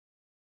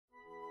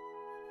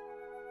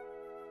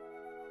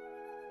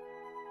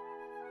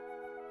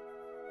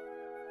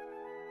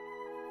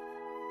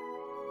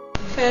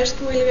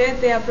First, we'll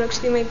get the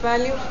approximate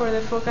value for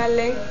the focal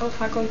length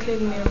of a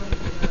concave mirror.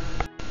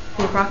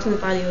 The approximate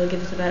value will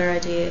give us a better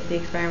idea if the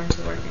experiment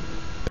is working.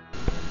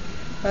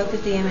 Focus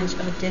the image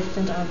of a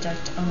distant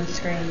object on the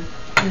screen,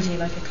 usually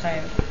like a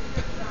cloud.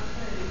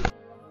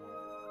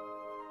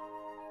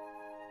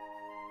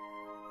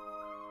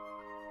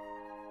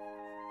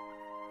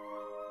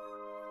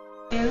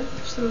 L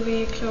should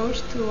be close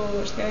to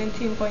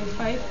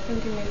 17.5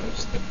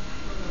 centimeters.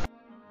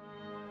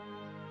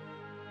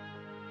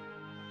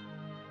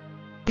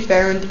 The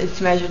experiment is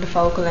to measure the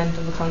focal length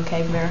of a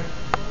concave mirror.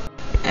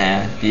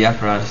 The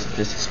apparatus of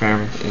this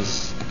experiment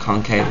is a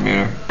concave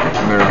mirror,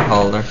 a mirror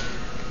holder,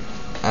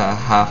 a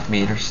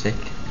half-meter stick,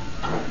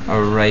 a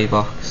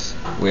raybox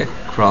with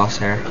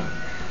crosshair,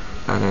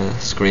 and a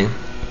screen.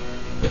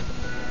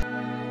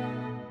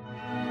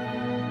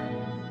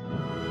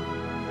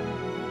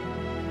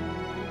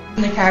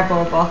 In the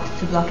cardboard box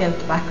to block out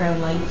the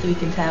background light so we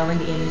can tell when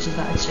the image is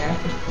at its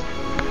sharpest.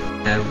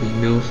 We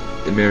move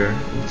the mirror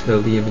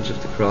until the image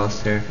of the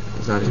crosshair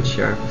is at its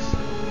sharpest.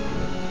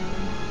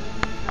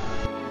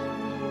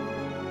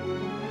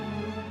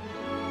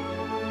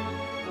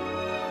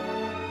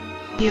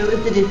 U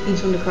is the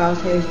distance from the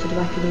crosshairs to the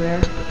back of the mirror.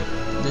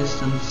 The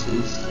distance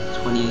is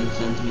 28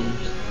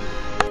 centimeters.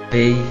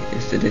 B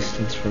is the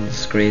distance from the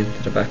screen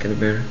to the back of the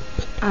mirror.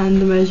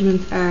 And the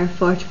measurements are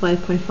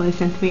 45.5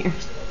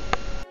 centimeters.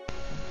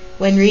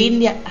 When reading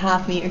the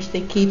half-meter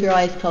stick, keep your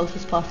eyes close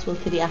as possible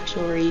to the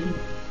actual reading.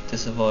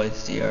 This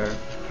avoids the error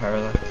of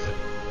parallax.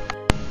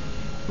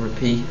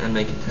 Repeat and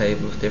make a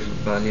table of different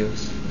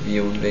values of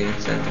U and V in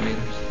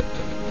centimeters.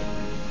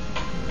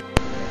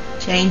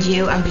 Change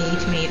U and V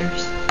to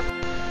meters.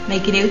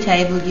 Make a new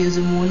table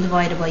using 1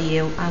 divided by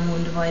U and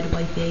 1 divided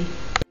by V.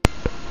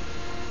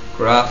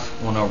 Graph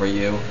 1 over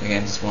U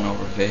against 1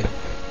 over V.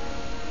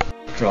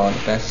 Draw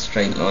the best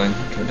straight line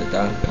through the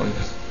data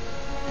points.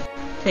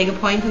 Take a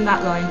point on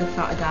that line that's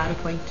not a data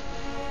point.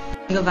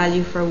 Single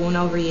value for 1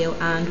 over U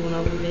and 1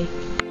 over V.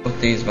 Put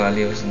these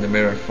values in the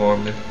mirror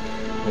formula.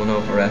 1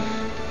 over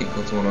F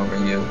equals 1 over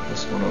U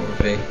plus 1 over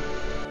V.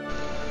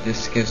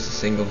 This gives the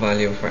single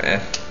value for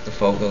F, the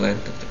focal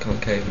length of the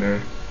concave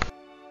mirror.